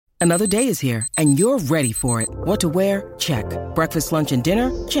Another day is here, and you're ready for it. What to wear? Check. Breakfast, lunch, and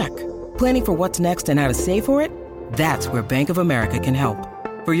dinner? Check. Planning for what's next and how to save for it? That's where Bank of America can help.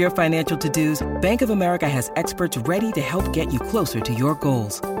 For your financial to-dos, Bank of America has experts ready to help get you closer to your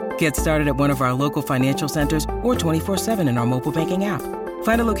goals. Get started at one of our local financial centers or 24/7 in our mobile banking app.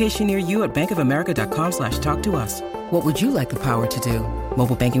 Find a location near you at bankofamerica.com/talktous. What would you like the power to do?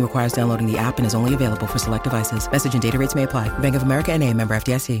 Mobile banking requires downloading the app and is only available for select devices. Message and data rates may apply. Bank of America N.A., member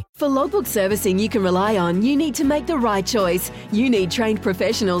FDIC. For logbook servicing you can rely on, you need to make the right choice. You need trained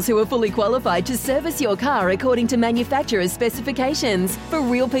professionals who are fully qualified to service your car according to manufacturer's specifications. For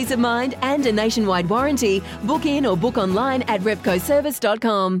real peace of mind and a nationwide warranty, book in or book online at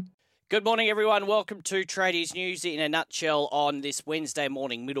repcoservice.com. Good morning, everyone. Welcome to Tradies News in a nutshell on this Wednesday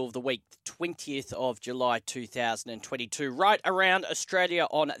morning, middle of the week, 20th of July 2022. Right around Australia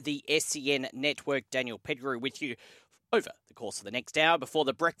on the SEN network. Daniel Pettigrew with you over the course of the next hour before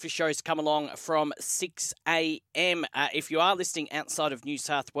the breakfast shows come along from 6 a.m. If you are listening outside of New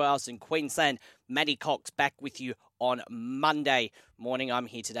South Wales and Queensland, Maddie Cox back with you on Monday morning. I'm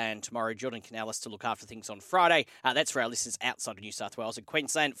here today and tomorrow. Jordan Canales to look after things on Friday. That's for our listeners outside of New South Wales and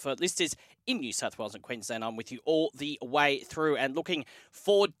Queensland. For listeners in New South Wales and Queensland, I'm with you all the way through and looking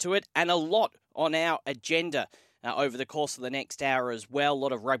forward to it, and a lot on our agenda over the course of the next hour as well. A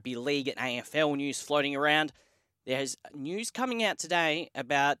lot of rugby league and AFL news floating around. There's news coming out today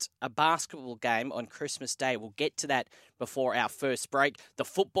about a basketball game on Christmas Day. We'll get to that before our first break. The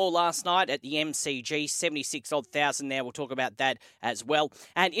football last night at the MCG, 76,000 there. We'll talk about that as well.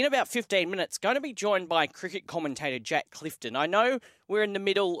 And in about 15 minutes, going to be joined by cricket commentator Jack Clifton. I know we're in the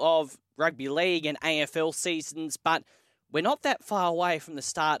middle of rugby league and AFL seasons, but we're not that far away from the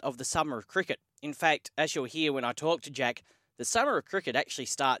start of the summer of cricket. In fact, as you'll hear when I talk to Jack, the summer of cricket actually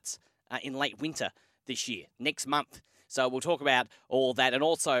starts in late winter this year, next month. So we'll talk about all that, and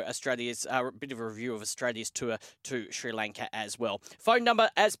also Australia's a bit of a review of Australia's tour to Sri Lanka as well. Phone number,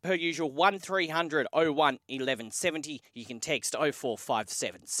 as per usual, 1300 01 1170. You can text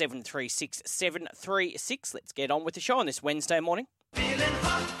 0457 736 736. Let's get on with the show on this Wednesday morning.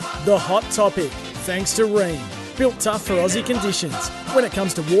 The hot topic, thanks to Rheem. Built tough for Aussie conditions. When it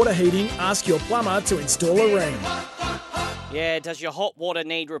comes to water heating, ask your plumber to install a Rheem. Yeah, does your hot water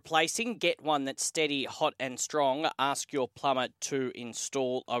need replacing? Get one that's steady, hot and strong. Ask your plumber to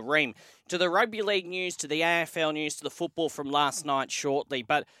install a Rheem. To the rugby league news, to the AFL news, to the football from last night shortly.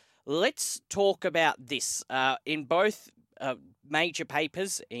 But let's talk about this. In both major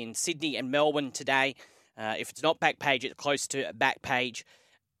papers in Sydney and Melbourne today, if it's not back page, it's close to back page.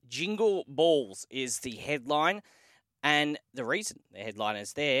 Jingle Balls is the headline. And the reason the headline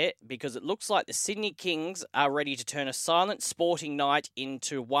is there, because it looks like the Sydney Kings are ready to turn a silent sporting night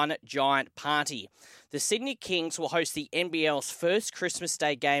into one giant party. The Sydney Kings will host the NBL's first Christmas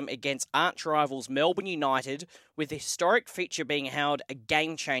Day game against arch rivals Melbourne United, with the historic feature being hailed a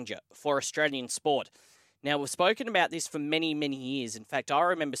game changer for Australian sport. Now, we've spoken about this for many, many years. In fact, I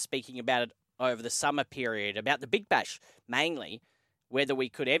remember speaking about it over the summer period, about the Big Bash, mainly, whether we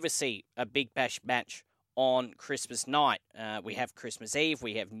could ever see a Big Bash match on Christmas night. We have Christmas Eve,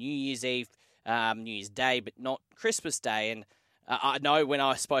 we have New Year's Eve, New Year's Day, but not Christmas Day. And I know when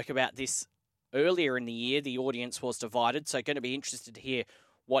I spoke about this earlier in the year, the audience was divided, so going to be interested to hear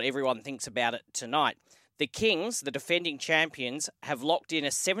what everyone thinks about it tonight. The Kings, the defending champions, have locked in a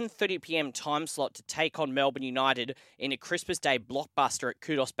 7:30pm time slot to take on Melbourne United in a Christmas Day blockbuster at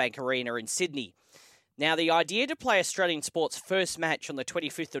Kudos Bank Arena in Sydney. Now, the idea to play Australian sport's first match on the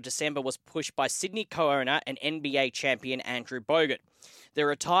 25th of December was pushed by Sydney co-owner and NBA champion Andrew Bogut. The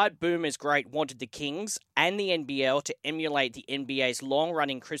retired Boomers great wanted the Kings and the NBL to emulate the NBA's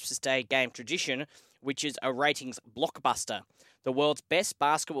long-running Christmas Day game tradition, which is a ratings blockbuster. The world's best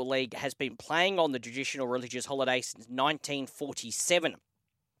basketball league has been playing on the traditional religious holiday since 1947.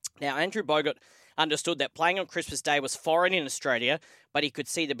 Now, Andrew Bogut understood that playing on Christmas Day was foreign in Australia, but he could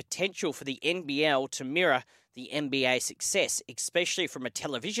see the potential for the NBL to mirror the NBA success, especially from a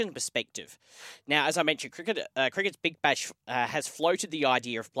television perspective. Now, as I mentioned, cricket's Big Bash has floated the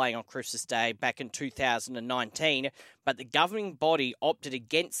idea of playing on Christmas Day back in 2019, but the governing body opted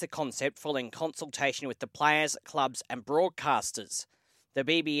against the concept following consultation with the players, clubs and broadcasters. The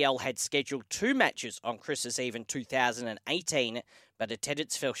BBL had scheduled 2 matches on Christmas Eve in 2018, but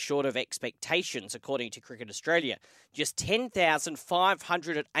attendance fell short of expectations, according to Cricket Australia. Just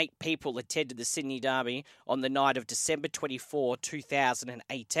 10,508 people attended the Sydney Derby on the night of December 24,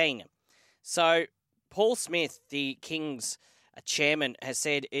 2018. So, Paul Smith, the Kings chairman, has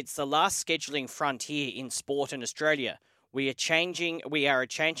said it's the last scheduling frontier in sport in Australia. We are a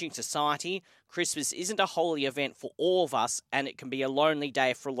changing society. Christmas isn't a holy event for all of us, and it can be a lonely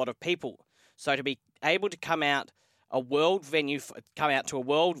day for a lot of people. So to be able to come out to a world venue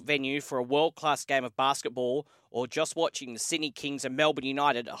for a world-class game of basketball, or just watching the Sydney Kings and Melbourne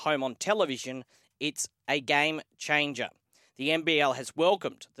United at home on television, it's a game changer. The NBL has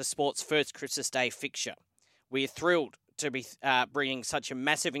welcomed the sport's first Christmas Day fixture. We're thrilled to be bringing such a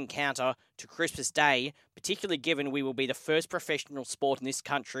massive encounter to Christmas Day, particularly given we will be the first professional sport in this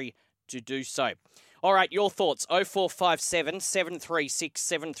country to do so. All right, your thoughts, 0457 736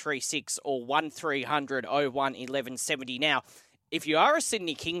 736 or 1300 01 1170. Now, if you are a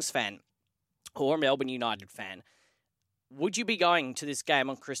Sydney Kings fan or a Melbourne United fan, would you be going to this game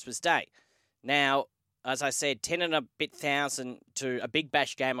on Christmas Day? Now, as I said, 10 and a bit thousand to a Big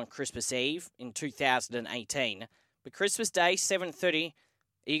Bash game on Christmas Eve in 2018. But Christmas Day, 7:30,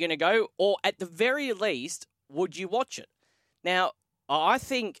 are you going to go? Or at the very least, would you watch it? Now, I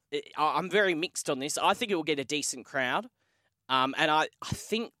think, I'm very mixed on this. I think it will get a decent crowd. And I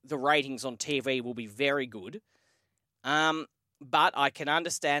think the ratings on TV will be very good. But I can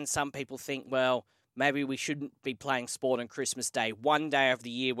understand some people think, well, maybe we shouldn't be playing sport on Christmas Day, one day of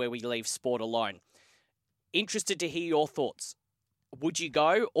the year where we leave sport alone. Interested to hear your thoughts. Would you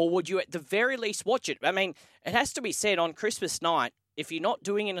go, or would you at the very least watch it? I mean, it has to be said, on Christmas night, if you're not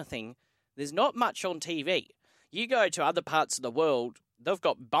doing anything, there's not much on TV. You go to other parts of the world, they've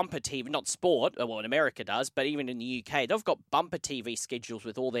got bumper TV, not sport, well, in America does, but even in the UK, they've got bumper TV schedules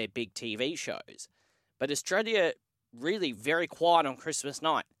with all their big TV shows. But Australia, really very quiet on Christmas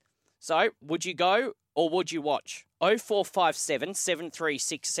night. So, would you go, or would you watch? 0457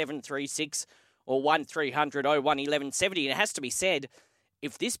 736 736 or 1300 01 1170. And it has to be said,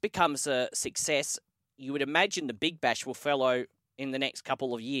 if this becomes a success, you would imagine the Big Bash will follow in the next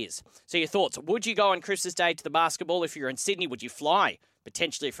couple of years. So your thoughts, would you go on Christmas Day to the basketball? If you're in Sydney, would you fly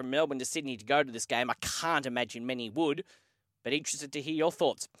potentially from Melbourne to Sydney to go to this game? I can't imagine many would, but interested to hear your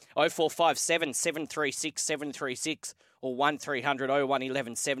thoughts. 0457 736 736 or 1300 01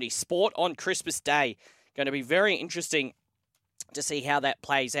 1170. Sport on Christmas Day. Going to be very interesting to see how that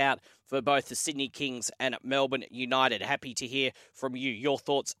plays out for both the Sydney Kings and Melbourne United. Happy to hear from you. Your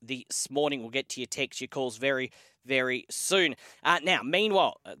thoughts this morning. We'll get to your texts, your calls very, very soon. Now,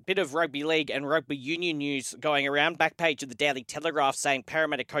 meanwhile, a bit of rugby league and rugby union news going around. Back page of the Daily Telegraph saying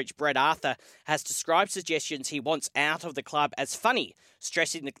Parramatta coach Brett Arthur has described suggestions he wants out of the club as funny,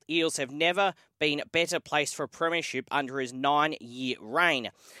 stressing the Eels have never been better placed for a premiership under his 9-year reign.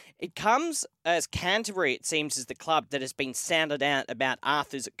 It comes as Canterbury, it seems, is the club that has been sounded out about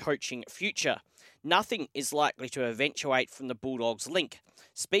Arthur's coaching future. Nothing is likely to eventuate from the Bulldogs' link.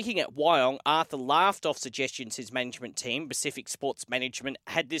 Speaking at Wyong, Arthur laughed off suggestions his management team, Pacific Sports Management,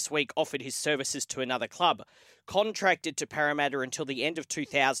 had this week offered his services to another club. Contracted to Parramatta until the end of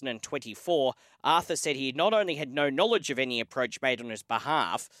 2024, Arthur said he not only had no knowledge of any approach made on his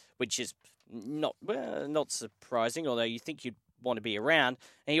behalf, which is not surprising, although you think you'd want to be around,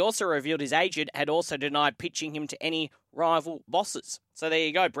 and he also revealed his agent had also denied pitching him to any rival bosses. So there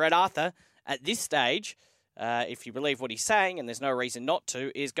you go, Brett Arthur, at this stage, if you believe what he's saying, and there's no reason not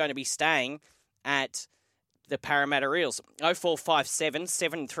to, is going to be staying at the Parramatta Eels. 0457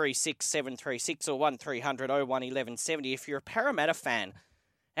 736 736 or 1300 01 1170. If you're a Parramatta fan,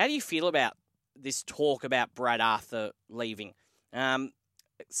 how do you feel about this talk about Brett Arthur leaving?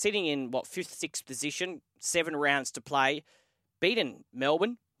 Sitting in, 5th, 6th position, 7 rounds to play, beaten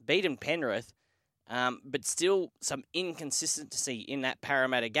Melbourne, beaten Penrith, but still some inconsistency in that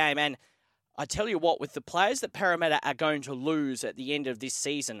Parramatta game. And I tell you what, with the players that Parramatta are going to lose at the end of this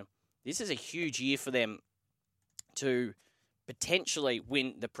season, this is a huge year for them to potentially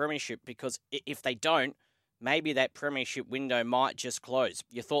win the premiership, because if they don't, maybe that premiership window might just close.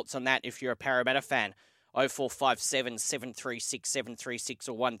 Your thoughts on that if you're a Parramatta fan? 0457 736 736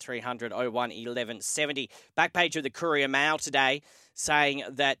 or 1300 01 1170. Back page of the Courier Mail today saying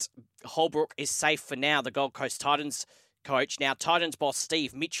that Holbrook is safe for now, the Gold Coast Titans coach. Now, Titans boss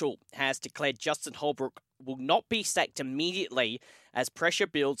Steve Mitchell has declared Justin Holbrook will not be sacked immediately as pressure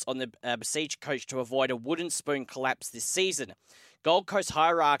builds on the besieged coach to avoid a wooden spoon collapse this season. Gold Coast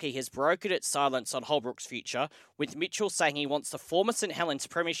hierarchy has broken its silence on Holbrook's future, with Mitchell saying he wants the former St Helens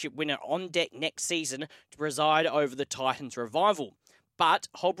premiership winner on deck next season to preside over the Titans' revival. But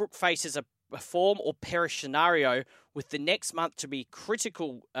Holbrook faces a form or perish scenario, with the next month to be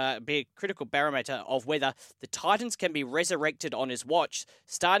a critical barometer of whether the Titans can be resurrected on his watch,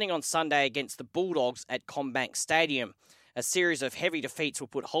 starting on Sunday against the Bulldogs at CommBank Stadium. A series of heavy defeats will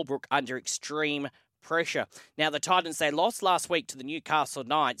put Holbrook under extreme pressure. Now, the Titans, they lost last week to the Newcastle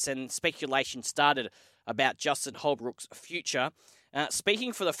Knights, and speculation started about Justin Holbrook's future.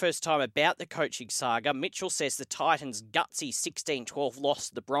 Speaking for the first time about the coaching saga, Mitchell says the Titans' gutsy 16-12 loss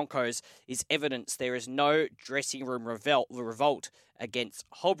to the Broncos is evidence there is no dressing room revolt against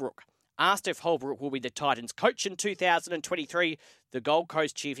Holbrook. Asked if Holbrook will be the Titans' coach in 2023, the Gold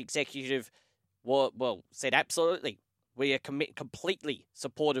Coast chief executive said absolutely. We are completely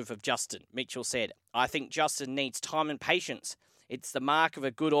supportive of Justin, Mitchell said. I think Justin needs time and patience. It's the mark of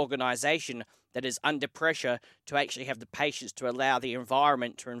a good organisation that is under pressure to actually have the patience to allow the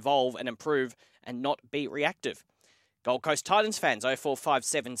environment to evolve and improve and not be reactive. Gold Coast Titans fans,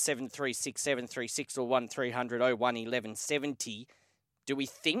 0457 736 736 or 1300 01 1170. Do we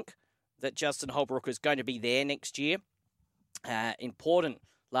think that Justin Holbrook is going to be there next year? Important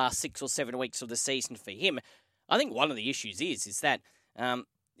last 6 or 7 weeks of the season for him. I think one of the issues is that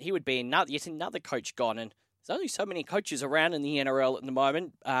he would be yet another coach gone, and there's only so many coaches around in the NRL at the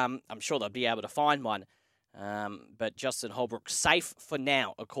moment. I'm sure they'll be able to find one. But Justin Holbrook safe for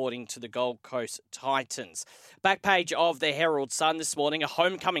now, according to the Gold Coast Titans. Back page of the Herald Sun this morning. A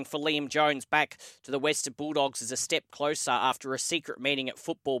homecoming for Liam Jones back to the Western Bulldogs is a step closer after a secret meeting at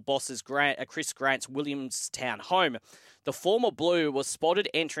football bosses Chris Grant's Williamstown home. The former Blue was spotted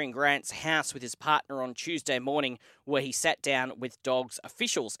entering Grant's house with his partner on Tuesday morning, where he sat down with Dogs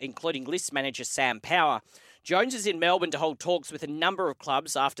officials, including list manager Sam Power. Jones is in Melbourne to hold talks with a number of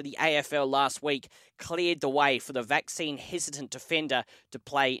clubs after the AFL last week cleared the way for the vaccine-hesitant defender to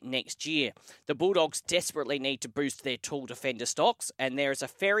play next year. The Bulldogs desperately need to boost their tall defender stocks, and there is a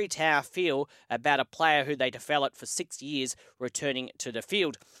fairy tale feel about a player who they developed for 6 years returning to the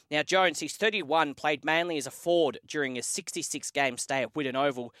field. Now, Jones, he's 31, played mainly as a forward during a 66-game stay at Whitten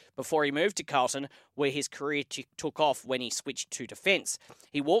Oval before he moved to Carlton, where his career took off when he switched to defence.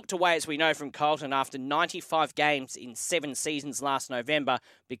 He walked away, as we know, from Carlton after 95 games in 7 seasons last November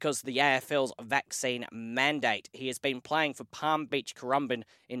because of the AFL's vaccine mandate. He has been playing for Palm Beach Currumbin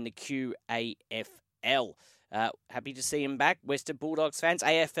in the QAFL. Happy to see him back. Western Bulldogs fans,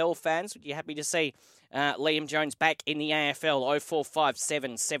 AFL fans, would you happy to see Liam Jones back in the AFL?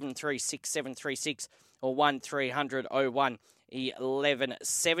 0457 736 736 or 1300 01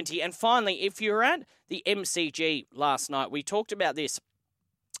 1170. And finally, if you're at the MCG last night, we talked about this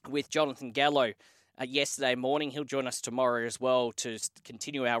with Jonathan Gallo yesterday morning. He'll join us tomorrow as well to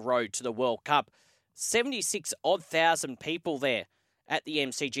continue our road to the World Cup. 76,000 people there at the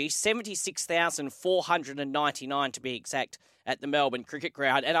MCG, 76,499 to be exact at the Melbourne Cricket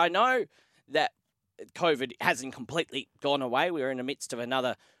Ground. And I know that COVID hasn't completely gone away. We're in the midst of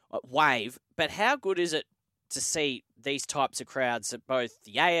another wave. But how good is it to see these types of crowds at both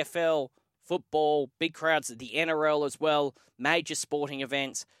the AFL, football, big crowds at the NRL as well, major sporting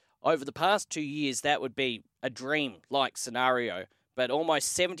events? Over the past 2 years, that would be a dream-like scenario. But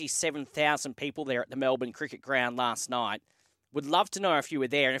almost 77,000 people there at the Melbourne Cricket Ground last night. Would love to know if you were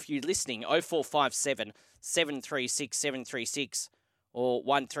there. And if you're listening, 0457 736 736 or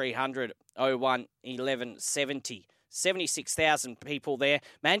 1300 01 1170. 76,000 people there.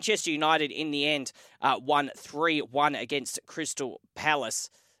 Manchester United, in the end, won 3-1 against Crystal Palace.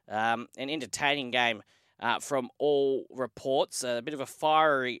 An entertaining game from all reports. A bit of a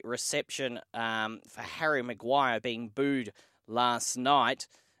fiery reception for Harry Maguire being booed last night.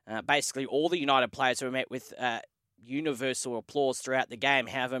 Basically, all the United players were met with universal applause throughout the game.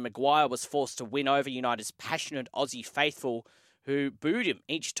 However, Maguire was forced to win over United's passionate Aussie faithful, who booed him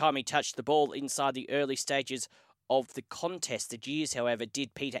each time he touched the ball inside the early stages of the contest. The jeers, however,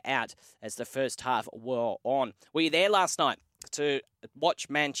 did peter out as the first half wore on. Were you there last night to watch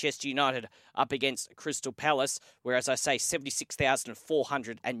Manchester United up against Crystal Palace, where, as I say,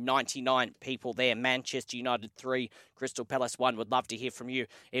 76,499 people there. Manchester United 3, Crystal Palace 1. Would love to hear from you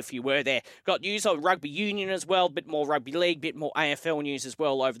if you were there. Got news on rugby union as well, bit more rugby league, bit more AFL news as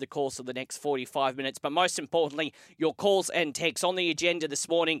well over the course of the next 45 minutes. But most importantly, your calls and texts on the agenda this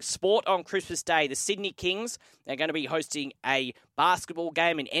morning. Sport on Christmas Day. The Sydney Kings are going to be hosting a basketball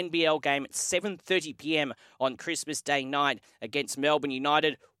game, an NBL game at 7:30 p.m. on Christmas Day night against Melbourne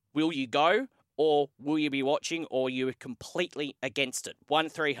United. Will you go, or will you be watching, or are you completely against it?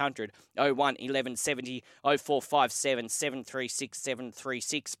 1300 01 1170 0457 736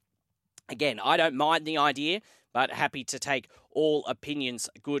 736. Again, I don't mind the idea, but happy to take all opinions,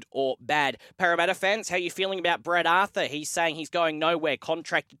 good or bad. Parramatta fans, how are you feeling about Brad Arthur? He's saying he's going nowhere,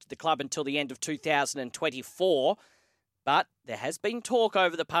 contracted to the club until the end of 2024. But there has been talk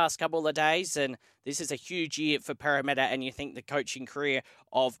over the past couple of days, and this is a huge year for Parramatta, and you think the coaching career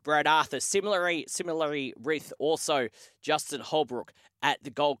of Brad Arthur. Similarly with also Justin Holbrook at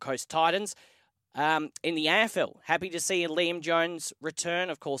the Gold Coast Titans. In the AFL, happy to see Liam Jones return,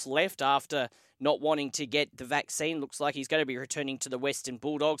 of course, left after not wanting to get the vaccine. Looks like he's going to be returning to the Western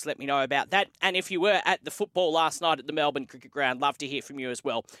Bulldogs. Let me know about that. And if you were at the football last night at the Melbourne Cricket Ground, love to hear from you as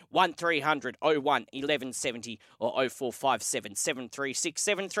well. 1300 01 1170 or 0457 736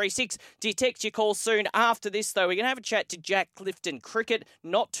 736. Do you text your call soon? After this, though, we're going to have a chat to Jack Clifton. Cricket,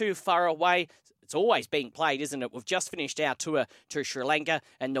 not too far away. It's always being played, isn't it? We've just finished our tour to Sri Lanka,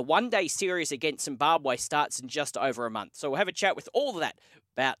 and the one-day series against Zimbabwe starts in just over a month. So we'll have a chat with all of that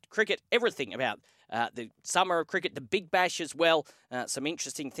about cricket, everything about the summer of cricket, the Big Bash as well. Some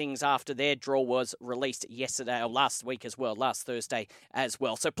interesting things after their draw was released yesterday, or last week as well, last Thursday as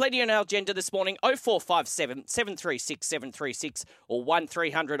well. So plenty on our agenda this morning. 0457 736 736 or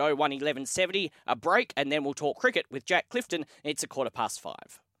 1300 01 1170. A break, and then we'll talk cricket with Jack Clifton. It's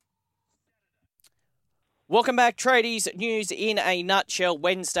 5:15. Welcome back, Tradies. News in a nutshell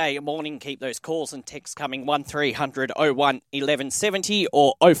Wednesday morning. Keep those calls and texts coming. 1300 01 1170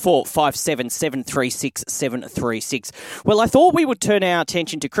 or 0457 736 736. Well, I thought we would turn our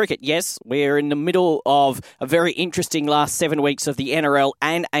attention to cricket. Yes, we're in the middle of a very interesting last 7 weeks of the NRL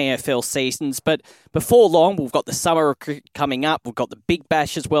and AFL seasons, but before long, we've got the summer of cricket coming up. We've got the Big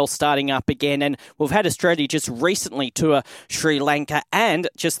Bash as well starting up again, and we've had Australia just recently tour Sri Lanka, and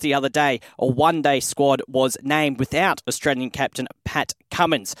just the other day, a one-day squad was named without Australian captain Pat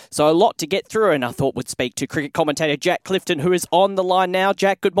Cummins. So a lot to get through, and I thought we'd speak to cricket commentator Jack Clifton, who is on the line now.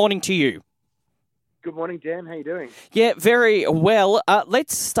 Jack, good morning to you. Good morning, Dan. How you doing? Yeah, very well.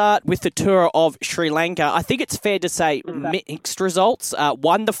 Let's start with the tour of Sri Lanka. I think it's fair to say mixed results.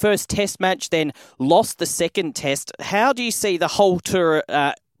 Won the first test match, then lost the second test. How do you see the whole tour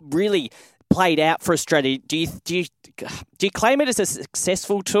really played out for Australia? Do you claim it as a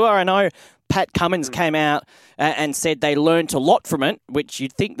successful tour? I know Pat Cummins came out and said they learnt a lot from it, which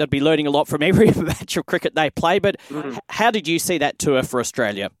you'd think they'd be learning a lot from every match of cricket they play. But how did you see that tour for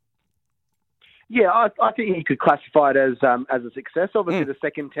Australia? Yeah, I think you could classify it as a success. Obviously, the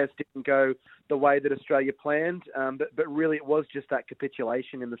second test didn't go the way that Australia planned, but really it was just that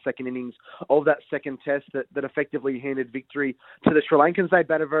capitulation in the second innings of that second test that effectively handed victory to the Sri Lankans. They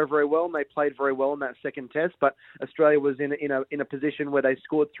batted very, very well, and they played very well in that second test, but Australia was in a position where they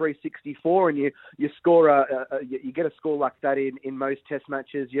scored 364, and you get a score like that in most test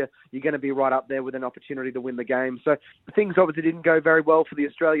matches, you're going to be right up there with an opportunity to win the game. So things obviously didn't go very well for the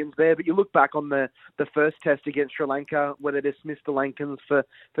Australians there, but you look back on the first test against Sri Lanka, where they dismissed the Lankans for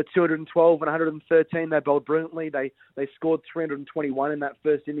 212 and 113. They bowled brilliantly. They scored 321 in that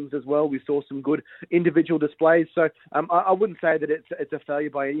first innings as well. We saw some good individual displays. So I wouldn't say that it's a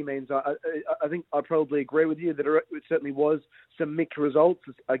failure by any means. I think I probably agree with you that it certainly was some mixed results.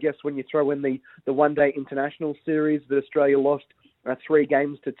 I guess when you throw in the one-day international series that Australia lost 3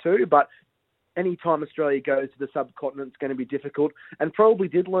 games to 2, but any time Australia goes to the subcontinent, it's going to be difficult, and probably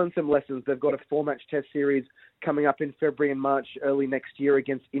did learn some lessons. They've got a 4-match test series coming up in February and March early next year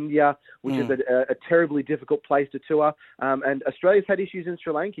against India, which is a terribly difficult place to tour. And Australia's had issues in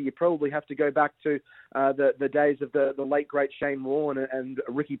Sri Lanka. You probably have to go back to the days of the late, great Shane Warne and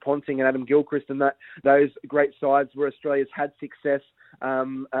Ricky Ponting and Adam Gilchrist, and those great sides where Australia's had success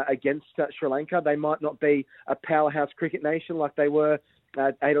against Sri Lanka. They might not be a powerhouse cricket nation like they were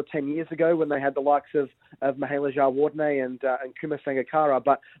 8 or 10 years ago when they had the likes of Mahela Jayawardene and Kumar Sangakkara,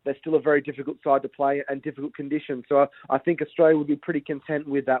 but they're still a very difficult side to play and difficult conditions. So I think Australia would be pretty content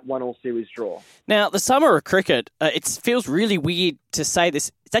with that 1-all series draw. Now, the summer of cricket, it feels really weird to say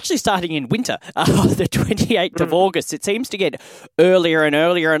this. It's actually starting in winter, the 28th of August. It seems to get earlier and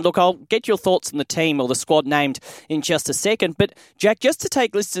earlier. And look, I'll get your thoughts on the team or the squad named in just a second. But Jack, just to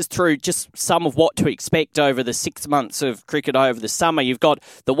take listeners through just some of what to expect over the 6 months of cricket over the summer, you've got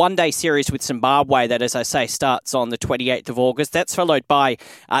the one-day series with Zimbabwe that, as I say, starts on the 28th of August. That's followed by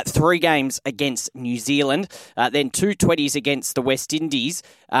 3 games against New Zealand, then 2 20s against the West Indies,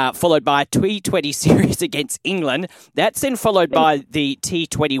 followed by a T20 series against England. That's then followed by the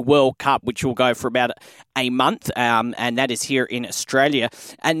T20 World Cup, which will go for about a month, and that is here in Australia.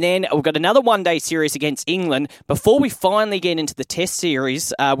 And then we've got another one-day series against England before we finally get into the Test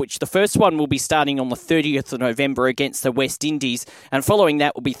series, which the first one will be starting on the 30th of November against the West Indies, and following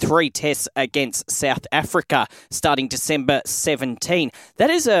that will be 3 tests against South Africa starting December 17.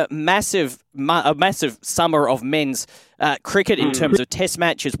 That is a massive summer of men's cricket in terms of test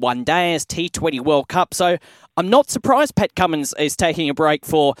matches, one days, T20 World Cup. So I'm not surprised Pat Cummins is taking a break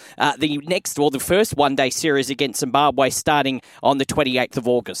for the first one-day series against Zimbabwe starting on the 28th of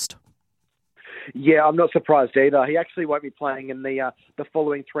August. Yeah, I'm not surprised either. He actually won't be playing in the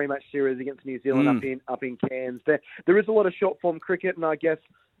following 3-match series against New Zealand up in Cairns. There is a lot of short-form cricket, and I guess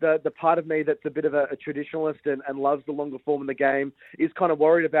the part of me that's a bit of a traditionalist and loves the longer form in the game is kind of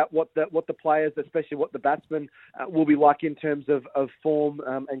worried about what the players, especially what the batsmen, will be like in terms of form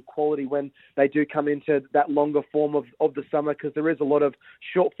and quality when they do come into that longer form of the summer, because there is a lot of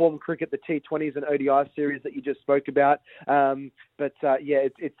short form cricket, the T20s and ODI series that you just spoke about. It's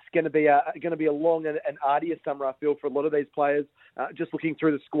going to be a long and arduous summer, I feel, for a lot of these players. Just looking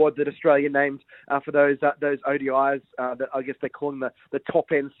through the squad that Australia named for those ODIs, that I guess they're calling the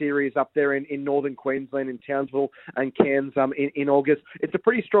top end series up there in northern Queensland, in Townsville and Cairns in August. It's a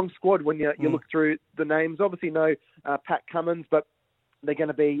pretty strong squad when you look through the names. Obviously, no Pat Cummins, but they're going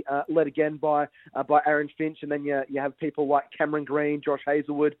to be led again by Aaron Finch, and then you have people like Cameron Green, Josh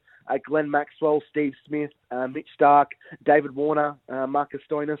Hazlewood, Glenn Maxwell, Steve Smith, Mitch Stark, David Warner, Marcus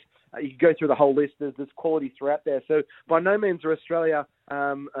Stoinis. You can go through the whole list. There's quality throughout there. So by no means are Australia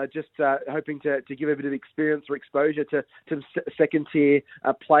just hoping to give a bit of experience or exposure to second tier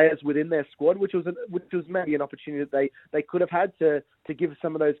players within their squad, which was maybe an opportunity that they could have had to give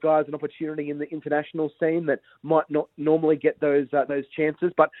some of those guys an opportunity in the international scene that might not normally get those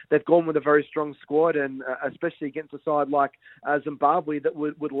chances. But they've gone with a very strong squad, and especially against a side like Zimbabwe that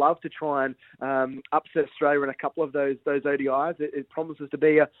would love to try and upset Australia in a couple of those ODIs. It promises to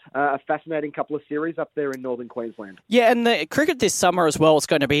be a fascinating couple of series up there in northern Queensland. Yeah, and the cricket this summer as well is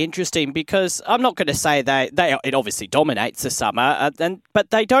going to be interesting, because I'm not going to say it obviously dominates the summer,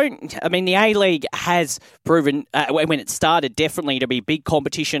 but they don't. I mean, the A-League has proven when it started definitely to be big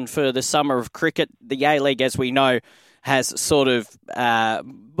competition for the summer of cricket. The A-League, as we know, has sort of,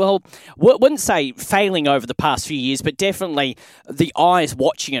 wouldn't say failing over the past few years, but definitely the eyes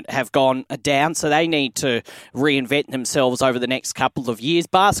watching it have gone down, so they need to reinvent themselves over the next couple of years.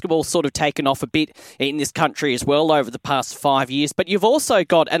 Basketball's sort of taken off a bit in this country as well over the past 5 years, but you've also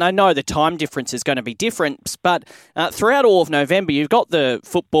got, and I know the time difference is going to be different, but throughout all of November, you've got the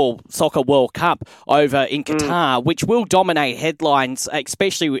Football Soccer World Cup over in Qatar, which will dominate headlines,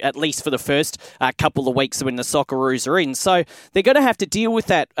 especially at least for the first couple of weeks when the Socceroos are in. So they're going to have to deal with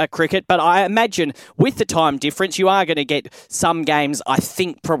that cricket, but I imagine with the time difference, you are going to get some games, I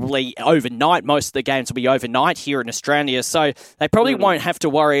think probably overnight. Most of the games will be overnight here in Australia, so they probably won't have to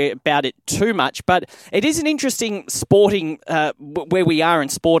worry about it too much. But it is an interesting sporting, where we are in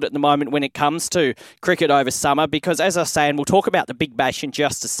sport at the moment when it comes to cricket over summer, because as I say, and we'll talk about the Big Bash in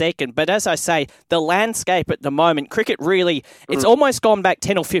just a second, but as I say, the landscape at the moment, cricket really, it's almost gone back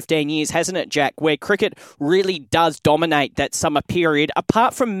 10 or 15 years, hasn't it, Jack, where cricket really does dominate that summer period,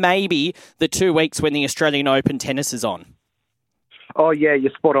 apart from maybe the 2 weeks when the Australian Open tennis is on. Oh yeah,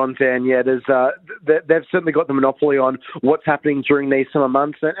 you're spot on, Dan. Yeah, they've certainly got the monopoly on what's happening during these summer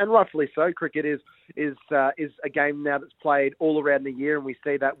months, and rightfully so. Cricket is a game now that's played all around the year, and we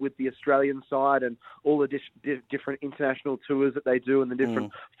see that with the Australian side and all the different international tours that they do and the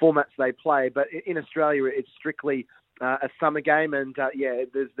different formats they play. But in Australia, it's strictly a summer game, and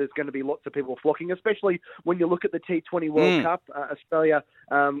there's going to be lots of people flocking, especially when you look at the T20 World Cup. Australia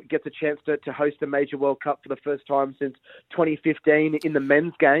gets a chance to host a major World Cup for the first time since 2015 in the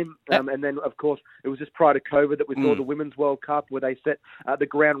men's game, and then of course it was just prior to COVID that we saw the Women's World Cup, where they set the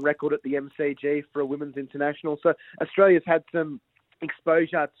ground record at the MCG for a women's international. So Australia's had some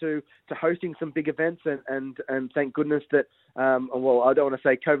exposure to hosting some big events, and thank goodness that I don't want to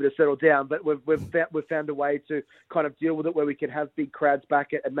say COVID has settled down, but we've found a way to kind of deal with it where we can have big crowds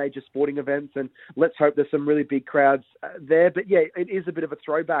back at major sporting events, and let's hope there's some really big crowds there. But yeah, it is a bit of a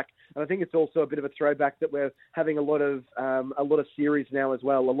throwback, and I think it's also a bit of a throwback that we're having a lot of series now as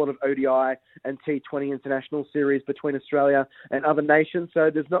well, a lot of ODI and T20 international series between Australia and other nations.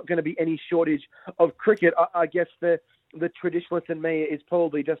 So there's not going to be any shortage of cricket. I guess the traditionalist in me is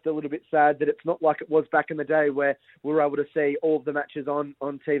probably just a little bit sad that it's not like it was back in the day where we were able to see all of the matches on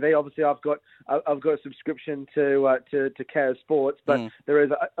TV. Obviously, I've got a subscription to Kayo Sports, but there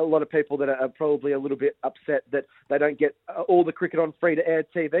is a lot of people that are probably a little bit upset that they don't get all the cricket on free-to-air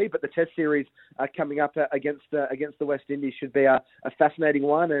TV. But the Test series coming up against the West Indies should be a fascinating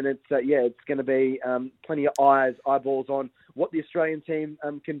one, and it's going to be plenty of eyeballs on what the Australian team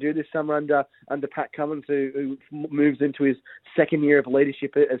can do this summer under Pat Cummins, who moves into his second year of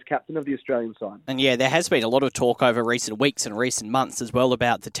leadership as captain of the Australian side. And yeah, there has been a lot of talk over recent weeks and recent months as well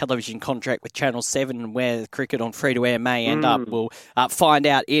about the television contract with Channel 7 and where cricket on free-to-air may end up. We'll find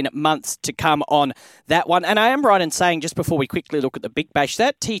out in months to come on that one. And I am right in saying, just before we quickly look at the Big Bash,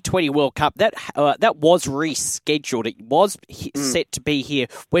 that T20 World Cup, that was rescheduled. It was set to be here,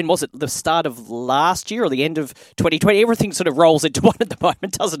 when was it, the start of last year or the end of 2020? Everything's sort of rolls into one at the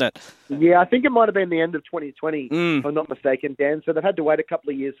moment, doesn't it? Yeah, I think it might have been the end of 2020, if I'm not mistaken, Dan. So they've had to wait a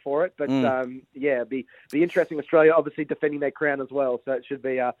couple of years for it. But, it'd be interesting. Australia obviously defending their crown as well. So it should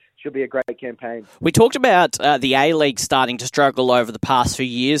be a great campaign. We talked about the A-League starting to struggle over the past few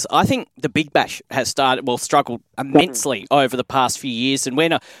years. I think the Big Bash has struggled immensely over the past few years. And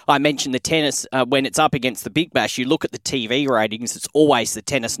when I mentioned the tennis, when it's up against the Big Bash, you look at the TV ratings, it's always the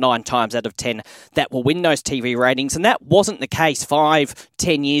tennis 9 times out of 10 that will win those TV ratings. And that wasn't the case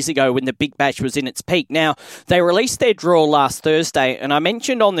 5-10 years ago when the Big Bash was in its peak. Now, they released their draw last Thursday, and I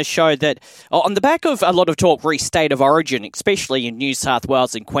mentioned on the show that on the back of a lot of talk re state of origin, especially in New South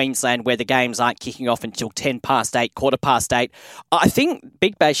Wales and Queensland, where the games aren't kicking off until 10 past 8, quarter past 8, I think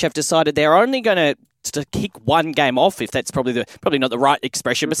Big Bash have decided they're only going to kick one game off, if that's probably not the right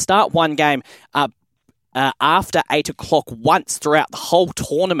expression, but start one game after 8 o'clock once throughout the whole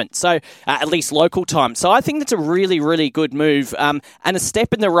tournament, so at least local time. So I think that's a really, really good move and a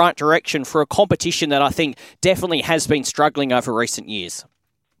step in the right direction for a competition that I think definitely has been struggling over recent years.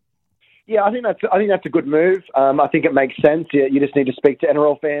 Yeah, I think that's a good move. I think it makes sense. You just need to speak to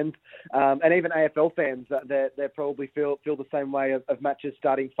NRL fans and even AFL fans. They probably feel the same way of matches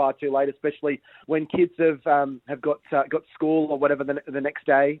starting far too late, especially when kids have got school or whatever the next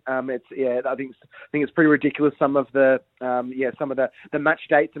day. I think it's pretty ridiculous. Some of the match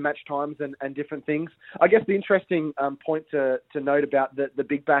dates and match times and different things. I guess the interesting point to note about the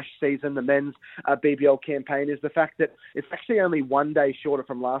Big Bash season, the men's BBL campaign, is the fact that it's actually only one day shorter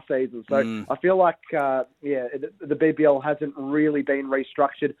from last season. So I feel like the BBL hasn't really been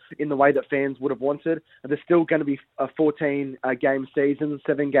restructured in the way that fans would have wanted. There's still going to be a 14-game season,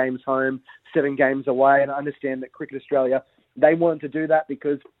 7 games home, 7 games away. And I understand that Cricket Australia, they wanted to do that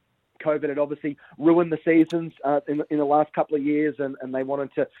because COVID had obviously ruined the seasons in the last couple of years, and they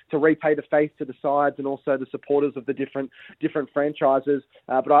wanted to repay the faith to the sides and also the supporters of the different franchises.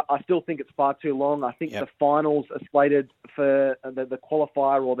 But I still think it's far too long. I think the finals are slated for the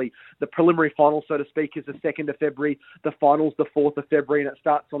qualifier, or the preliminary final, so to speak, is the 2nd of February. The finals the 4th of February, and it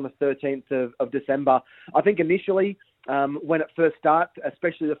starts on the 13th of December. I think initially, when it first starts,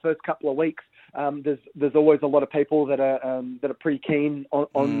 especially the first couple of weeks, there's always a lot of people that are pretty keen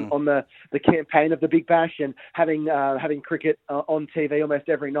on the campaign of the Big Bash and having cricket on TV almost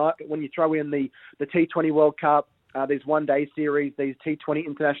every night. But when you throw in the T20 World Cup, these one-day series, these T20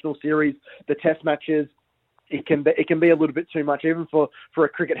 international series, the test matches, it can be a little bit too much, even for a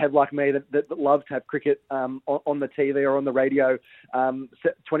cricket head like me that loves to have cricket on the TV or on the radio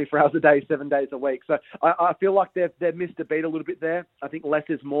 24 hours a day, 7 days a week. So I feel like they've missed a beat a little bit there. I think less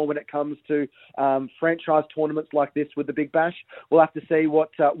is more when it comes to franchise tournaments like this with the Big Bash. We'll have to see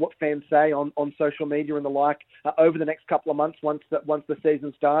what fans say on social media and the like over the next couple of months once the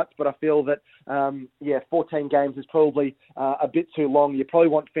season starts. But I feel that 14 games is probably a bit too long. You probably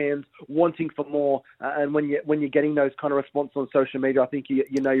want fans wanting for more, and when you're getting those kind of responses on social media, I think you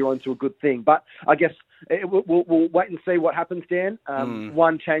know you're onto a good thing. But I guess we'll wait and see what happens, Dan.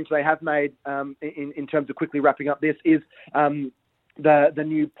 One change they have made in terms of quickly wrapping up this is the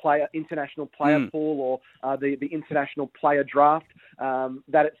new international player pool, or the international player draft.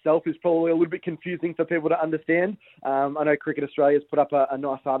 That itself is probably a little bit confusing for people to understand. I know Cricket Australia's put up a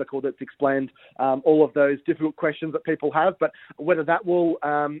nice article that's explained all of those difficult questions that people have, but whether that will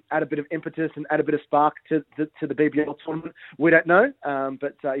add a bit of impetus and add a bit of spark to the BBL tournament, we don't know.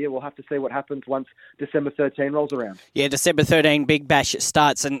 But we'll have to see what happens once December 13 rolls around. Yeah, December 13 Big Bash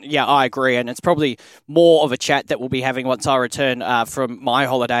starts, and I agree, and it's probably more of a chat that we'll be having once I return from my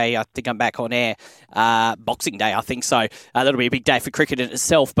holiday. I think I'm back on air Boxing Day, I think so. That'll be a big day for cricket in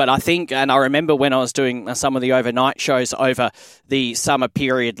itself, but I think, and I remember when I was doing some of the overnight shows over the summer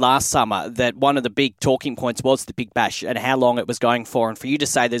period last summer, that one of the big talking points was the Big Bash and how long it was going for, and for you to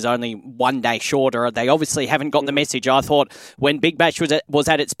say there's only 1 day shorter, they obviously haven't got the message. I thought when Big Bash was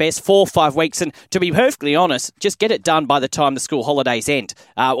at its best, 4 or 5 weeks, and to be perfectly honest, just get it done by the time the school holidays end,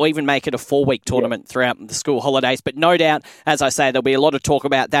 or even make it a 4-week tournament throughout the school holidays. But no doubt, as I say, there'll be a lot of talk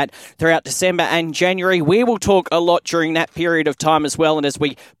about that throughout December and January. We will talk a lot during that period of time as well, and as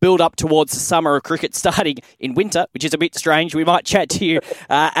we build up towards the summer of cricket starting in winter, which is a bit strange, we might chat to you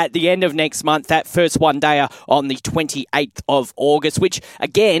at the end of next month, that first one-dayer on the 28th of August, which,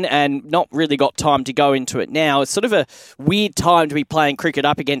 again, and not really got time to go into it now, it's sort of a weird time to be playing cricket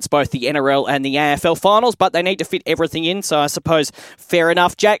up against both the NRL and the AFL finals, but they need to fit everything in, so I suppose fair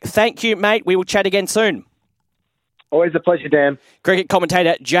enough. Jack, thank you, mate. We will chat again soon. Always a pleasure, Dan. Cricket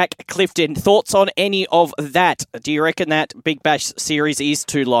commentator Jack Clifton. Thoughts on any of that? Do you reckon that Big Bash series is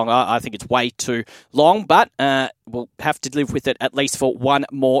too long? I think it's way too long, but we'll have to live with it at least for one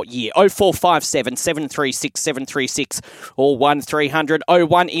more year. 0457 736 736 or 1300 01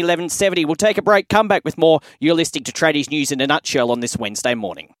 1170. We'll take a break, come back with more. You're listening to Tradies News in a nutshell on this Wednesday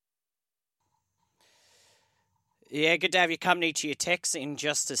morning. Yeah, good to have your company to your texts in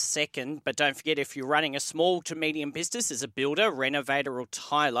just a second. But don't forget, if you're running a small to medium business as a builder, renovator or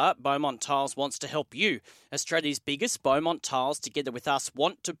tiler, Beaumont Tiles wants to help you. Australia's biggest, Beaumont Tiles, together with us,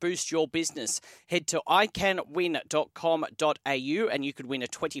 want to boost your business. Head to iCanWin.com.au and you could win a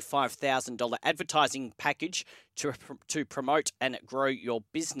 $25,000 advertising package to promote and grow your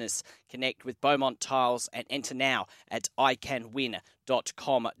business. Connect with Beaumont Tiles and enter now at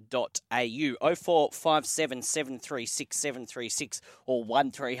iCanWin.com.au. 0457 736 736 or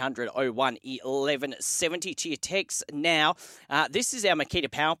 1300 01 1170 to your text now. This is our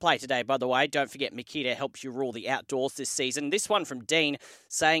Makita Power Play today, by the way. Don't forget, Makita helps you rule the outdoors this season. This one from Dean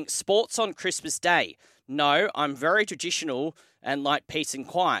saying, sports on Christmas Day. No, I'm very traditional and like peace and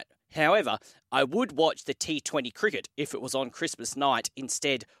quiet. However, I would watch the T20 cricket if it was on Christmas night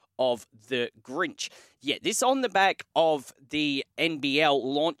instead of the Grinch. Yeah, this on the back of the NBL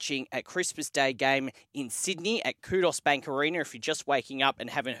launching a Christmas Day game in Sydney at Kudos Bank Arena. If you're just waking up and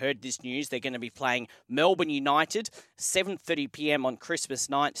haven't heard this news, they're going to be playing Melbourne United, 7:30 p.m. on Christmas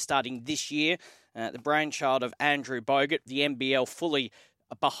night starting this year. The brainchild of Andrew Bogut, the NBL fully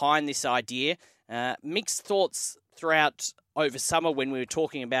behind this idea. Mixed thoughts throughout over summer when we were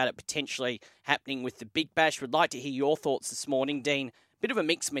talking about it potentially happening with the Big Bash. Would like to hear your thoughts this morning, Dean. Bit of a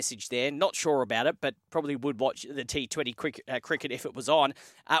mixed message there. Not sure about it, but probably would watch the T20 cricket if it was on.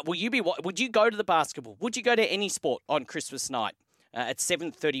 Would you go to the basketball? Would you go to any sport on Christmas night? At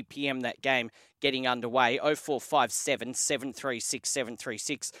 7:30 p.m. that game getting underway. 0457 736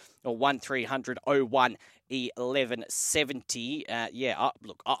 736 or 1300 01 1170.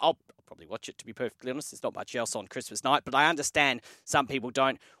 Look, I'll probably watch it, to be perfectly honest. There's not much else on Christmas night, but I understand some people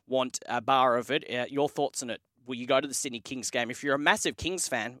don't want a bar of it. Your thoughts on it? Will you go to the Sydney Kings game? If you're a massive Kings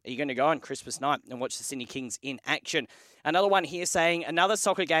fan, are you going to go on Christmas night and watch the Sydney Kings in action? Another one here saying, another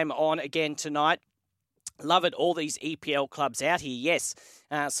soccer game on again tonight. Love it, all these EPL clubs out here, yes.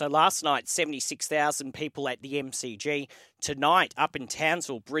 So last night, 76,000 people at the MCG. Tonight, up in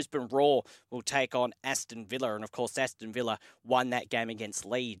Townsville, Brisbane Roar will take on Aston Villa. And, of course, Aston Villa won that game against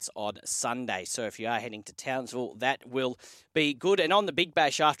Leeds on Sunday. So if you are heading to Townsville, that will be good. And on the Big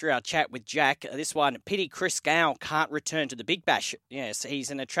Bash, after our chat with Jack, this one, pity Chris Gale can't return to the Big Bash. Yes,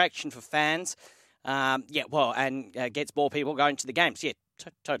 he's an attraction for fans. And gets more people going to the games. Yeah,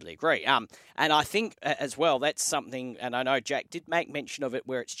 totally agree. And I think as well, that's something, and I know Jack did make mention of it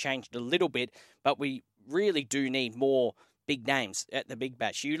where it's changed a little bit, but we really do need more big names at the Big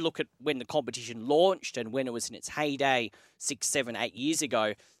Bash. You look at when the competition launched and when it was in its heyday 6, 7, 8 years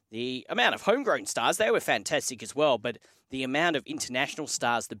ago, the amount of homegrown stars, they were fantastic as well, but the amount of international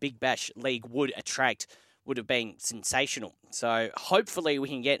stars the Big Bash League would attract would have been sensational. So hopefully we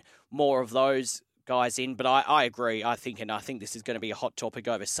can get more of those guys in, but I agree. I think this is going to be a hot topic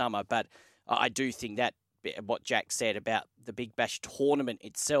over summer, but I do think that what Jack said about the Big Bash tournament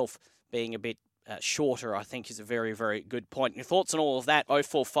itself being a bit shorter, I think is a very, very good point. Your thoughts on all of that,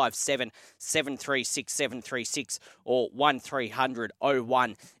 0457 736 736 or 1300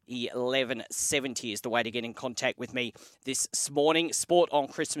 01 1170 is the way to get in contact with me this morning. Sport on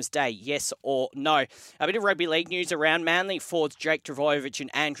Christmas Day, yes or no? A bit of rugby league news around. Manly forwards Jake Trbojevic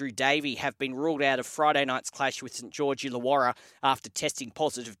and Andrew Davey have been ruled out of Friday night's clash with St George Illawarra after testing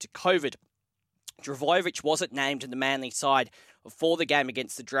positive to COVID. Trbojevic wasn't named in the Manly side for the game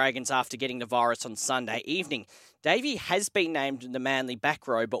against the Dragons after getting the virus on Sunday evening. Davey has been named in the Manly back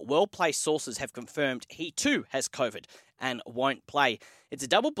row, but well-placed sources have confirmed he too has COVID and won't play. It's a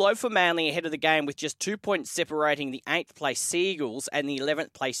double blow for Manly ahead of the game, with just 2 points separating the 8th place Seagulls and the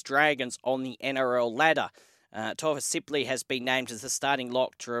 11th place Dragons on the NRL ladder. Tova Sipley has been named as the starting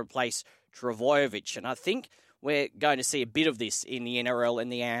lock to replace Trbojevic, and I think we're going to see a bit of this in the NRL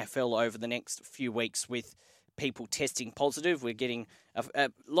and the AFL over the next few weeks with people testing positive. We're getting a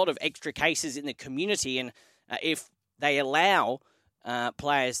lot of extra cases in the community, and if they allow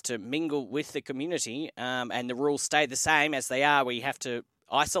players to mingle with the community and the rules stay the same as they are, we have to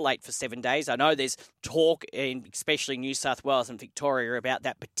isolate for 7 days. I know there's talk in especially New South Wales and Victoria about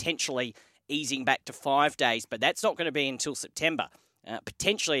that potentially easing back to 5 days, but that's not going to be until September,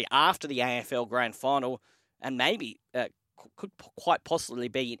 potentially after the AFL Grand Final, and maybe could quite possibly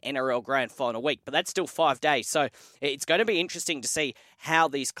be an NRL Grand Final week, but that's still 5 days. So it's going to be interesting to see how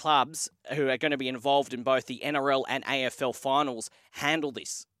these clubs who are going to be involved in both the NRL and AFL finals handle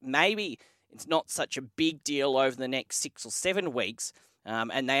this. Maybe it's not such a big deal over the next 6 or 7 weeks,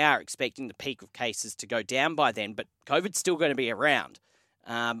 and they are expecting the peak of cases to go down by then, but COVID's still going to be around,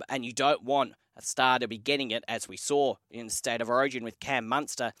 and you don't want a star to be getting it, as we saw in the State of Origin with Cam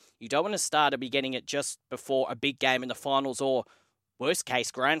Munster. You don't want a star to be getting it just before a big game in the finals or, worst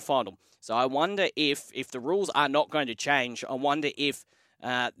case, grand final. So I wonder if the rules are not going to change, I wonder if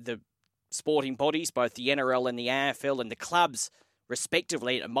the sporting bodies, both the NRL and the AFL and the clubs,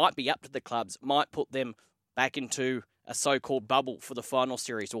 respectively, it might be up to the clubs, might put them back into a so-called bubble for the final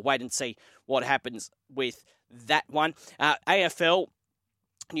series. We'll wait and see what happens with that one. AFL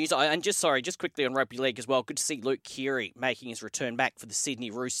news, and just quickly on rugby league as well, good to see Luke Keary making his return back for the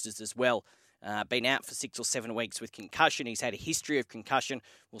Sydney Roosters as well. Been out for 6 or 7 weeks with concussion. He's had a history of concussion.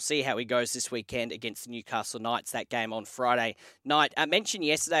 We'll see how he goes this weekend against the Newcastle Knights, that game on Friday night. I mentioned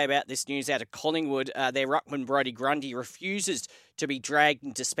yesterday about this news out of Collingwood. Their ruckman Brodie Grundy refuses to be dragged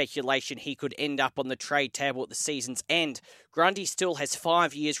into speculation he could end up on the trade table at the season's end. Grundy still has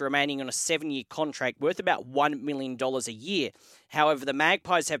 5 years remaining on a 7-year contract worth about $1 million a year. However, the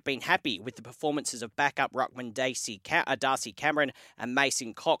Magpies have been happy with the performances of backup ruckman Darcy Cameron and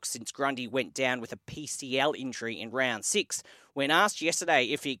Mason Cox since Grundy went down with a PCL injury in round 6. When asked yesterday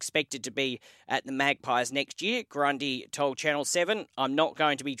if he expected to be at the Magpies next year, Grundy told Channel 7, "I'm not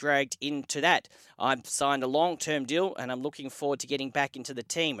going to be dragged into that. I've signed a long-term deal and I'm looking forward to getting back into the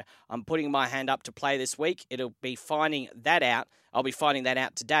team. I'm putting my hand up to play this week. I'll be finding that out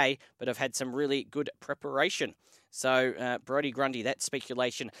today, but I've had some really good preparation." So, Brodie Grundy, that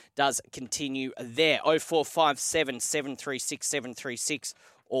speculation does continue there. 0457 736 736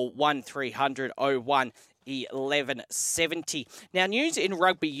 or 1300 01 1170. Now, news in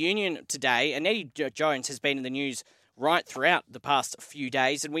rugby union today, and Eddie Jones has been in the news right throughout the past few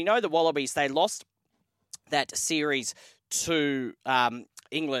days, and we know the Wallabies, they lost that series to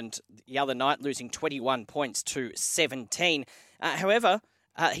England the other night, losing 21 points to 17. However,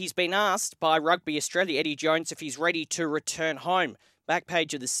 he's been asked by Rugby Australia, Eddie Jones, if he's ready to return home. Back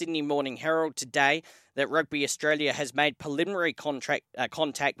page of the Sydney Morning Herald today that Rugby Australia has made preliminary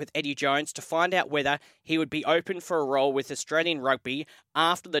contact with Eddie Jones to find out whether he would be open for a role with Australian rugby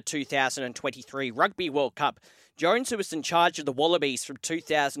after the 2023 Rugby World Cup. Jones, who was in charge of the Wallabies from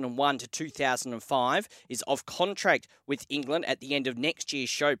 2001 to 2005, is off contract with England at the end of next year's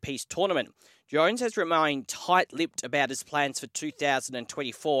Showpiece tournament. Jones has remained tight-lipped about his plans for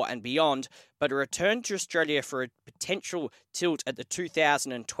 2024 and beyond, but a return to Australia for a potential tilt at the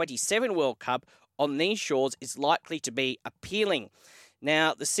 2027 World Cup on these shores is likely to be appealing.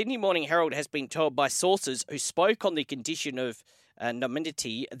 Now, the Sydney Morning Herald has been told by sources who spoke on the condition of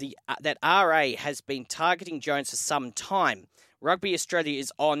anonymity that RA has been targeting Jones for some time. Rugby Australia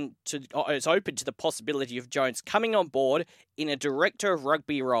is open to the possibility of Jones coming on board in a director of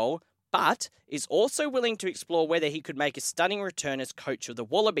rugby role, but is also willing to explore whether he could make a stunning return as coach of the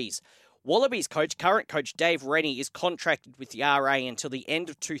Wallabies. Wallabies current coach Dave Rennie is contracted with the RA until the end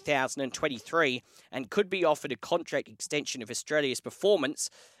of 2023 and could be offered a contract extension if Australia's performance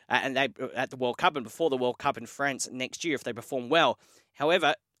at the World Cup and before the World Cup in France next year if they perform well.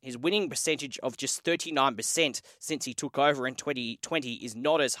 However, his winning percentage of just 39% since he took over in 2020 is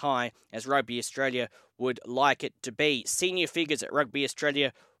not as high as Rugby Australia would like it to be. Senior figures at Rugby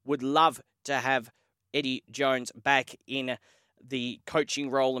Australia would love to have Eddie Jones back in the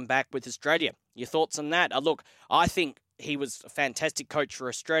coaching role and back with Australia. Your thoughts on that? Look, I think he was a fantastic coach for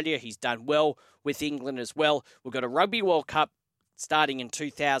Australia. He's done well with England as well. We've got a Rugby World Cup starting in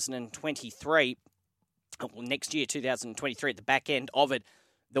 2023. Well, next year, 2023, at the back end of it.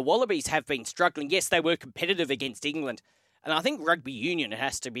 The Wallabies have been struggling. Yes, they were competitive against England. And I think rugby union, it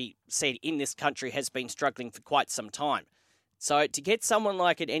has to be said, in this country has been struggling for quite some time. So to get someone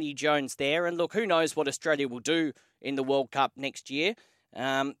like an Eddie Jones there, and look, who knows what Australia will do in the World Cup next year,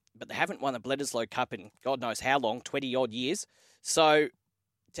 but they haven't won the Bledisloe Cup in God knows how long, 20-odd years. So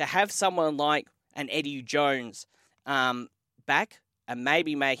to have someone like an Eddie Jones back and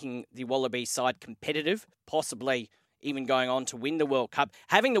maybe making the Wallaby side competitive, possibly even going on to win the World Cup.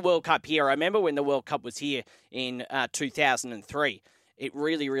 Having the World Cup here, I remember when the World Cup was here in 2003, it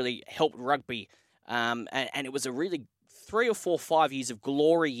really, really helped rugby. And it was a really 3 or 4, 5 years of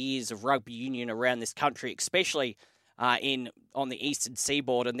glory years of rugby union around this country, especially on the eastern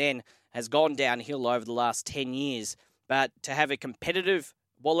seaboard, and then has gone downhill over the last 10 years. But to have a competitive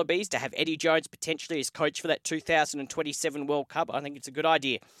Wallabies, to have Eddie Jones potentially as coach for that 2027 World Cup, I think it's a good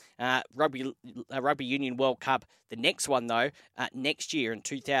idea. Rugby Union World Cup, the next one though, next year in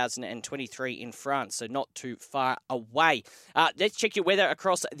 2023 in France, so not too far away. Let's check your weather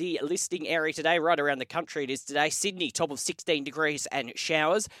across the listening area today, right around the country. It is today. Sydney, top of 16 degrees and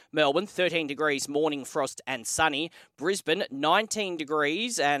showers. Melbourne, 13 degrees, morning frost and sunny. Brisbane, 19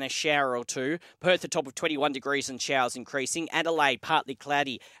 degrees and a shower or two. Perth, a top of 21 degrees and showers increasing. Adelaide, partly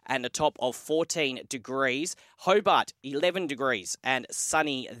cloudy and a top of 14 degrees. Hobart, 11 degrees and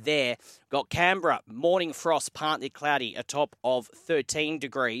sunny there. Got Canberra, morning frost, partly cloudy, a top of 13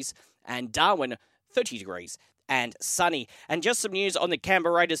 degrees. And Darwin, 30 degrees and sunny. And just some news on the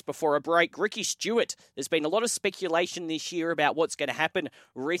Canberra Raiders before a break. Ricky Stewart, there's been a lot of speculation this year about what's going to happen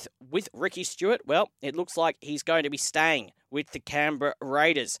with Ricky Stewart. Well, it looks like he's going to be staying with the Canberra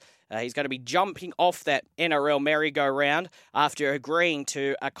Raiders. He's going to be jumping off that NRL merry-go-round after agreeing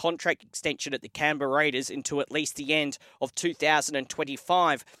to a contract extension at the Canberra Raiders until at least the end of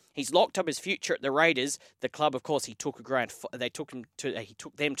 2025. He's locked up his future at the Raiders. The club, of course, he took them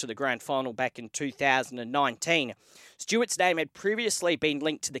to the grand final back in 2019. Stewart's name had previously been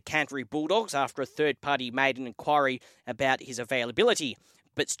linked to the Canterbury Bulldogs after a third party made an inquiry about his availability.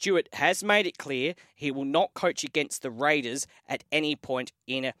 But Stewart has made it clear he will not coach against the Raiders at any point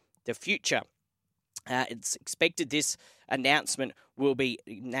in the future. It's expected this announcement will be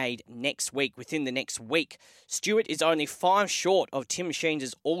made next week, within the next week. Stewart is only 5 short of Tim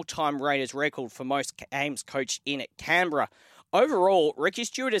Sheens' all-time Raiders record for most games coached in Canberra. Overall, Ricky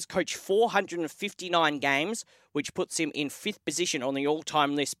Stewart has coached 459 games, which puts him in 5th position on the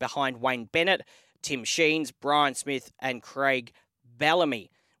all-time list behind Wayne Bennett, Tim Sheens, Brian Smith and Craig Bellamy.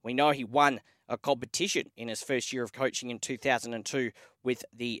 We know he won a competition in his first year of coaching in 2002 with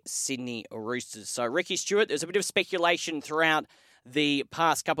the Sydney Roosters. So Ricky Stewart, there's a bit of speculation throughout the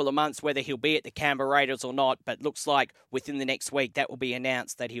past couple of months whether he'll be at the Canberra Raiders or not, but looks like within the next week that will be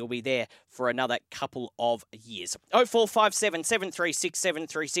announced that he'll be there for another couple of years. 0457 736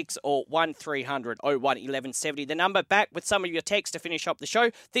 736 or 1300 01 1170. The number. Back with some of your texts to finish up the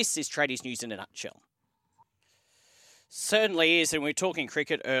show. This is Tradies News in a nutshell. Certainly is, and we were talking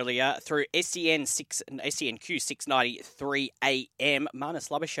cricket earlier through SENQ 693 AM. Marnus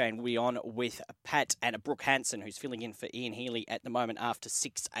Labuschagne will be on with Pat and Brooke Hanson, who's filling in for Ian Healy at the moment after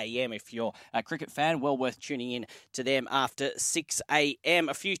 6 AM. If you're a cricket fan, well worth tuning in to them after 6 AM.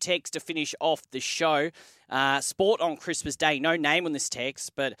 A few texts to finish off the show. Sport on Christmas Day. No name on this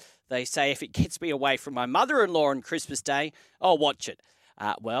text, but they say if it gets me away from my mother-in-law on Christmas Day, I'll watch it.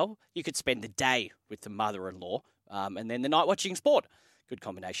 Well, you could spend the day with the mother-in-law. And then the night watching sport. Good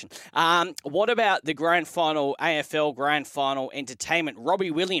combination. What about the grand final, AFL grand final entertainment?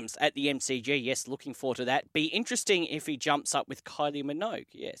 Robbie Williams at the MCG. Yes, looking forward to that. Be interesting if he jumps up with Kylie Minogue.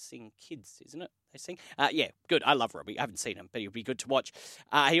 Yeah, sing Kids, isn't it? They sing. Yeah, good. I love Robbie. I haven't seen him, but he'll be good to watch.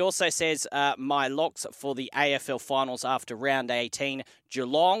 He also says, my locks for the AFL finals after round 18,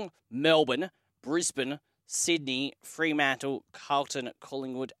 Geelong, Melbourne, Brisbane, Sydney, Fremantle, Carlton,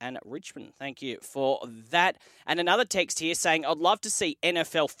 Collingwood and Richmond. Thank you for that. And another text here saying, I'd love to see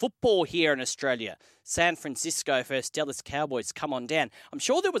NFL football here in Australia. San Francisco versus Dallas Cowboys, come on down. I'm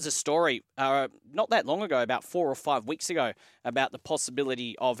sure there was a story not that long ago, about 4 or 5 weeks ago, about the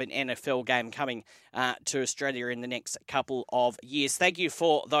possibility of an NFL game coming to Australia in the next couple of years. Thank you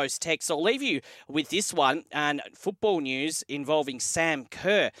for those texts. I'll leave you with this one, and football news involving Sam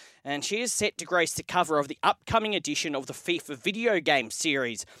Kerr. And she is set to grace the cover of the upcoming edition of the FIFA video game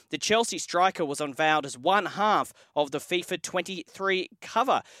series. The Chelsea striker was unveiled as one half of the FIFA 23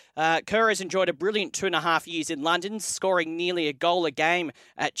 cover. Kerr has enjoyed a brilliant 2.5 years in London, scoring nearly a goal a game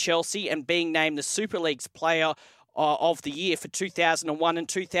at Chelsea and being named the Super League's player of the year for 2001 and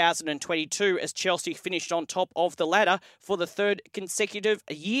 2022 as Chelsea finished on top of the ladder for the 3rd consecutive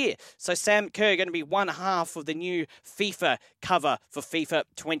year. So Sam Kerr going to be one half of the new FIFA cover for FIFA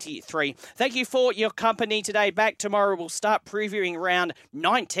 23. Thank you for your company today. Back tomorrow, we'll start previewing round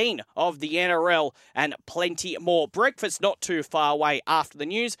 19 of the NRL and plenty more. Breakfast not too far away after the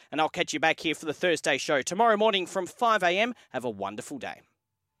news, and I'll catch you back here for the Thursday show tomorrow morning from 5 a.m. Have a wonderful day.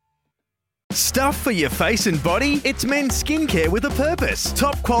 Stuff for your face and body? It's men's skincare with a purpose.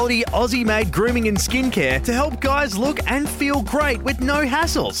 Top quality Aussie-made grooming and skincare to help guys look and feel great with no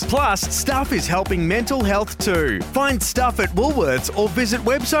hassles. Plus, Stuff is helping mental health too. Find Stuff at Woolworths or visit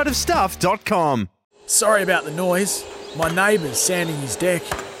websiteofstuff.com. Sorry about the noise. My neighbour's sanding his deck.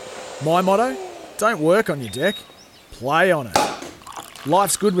 My motto? Don't work on your deck. Play on it.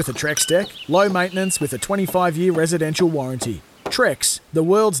 Life's good with a Trex deck. Low maintenance with a 25-year residential warranty. Trex, the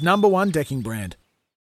world's #1 decking brand.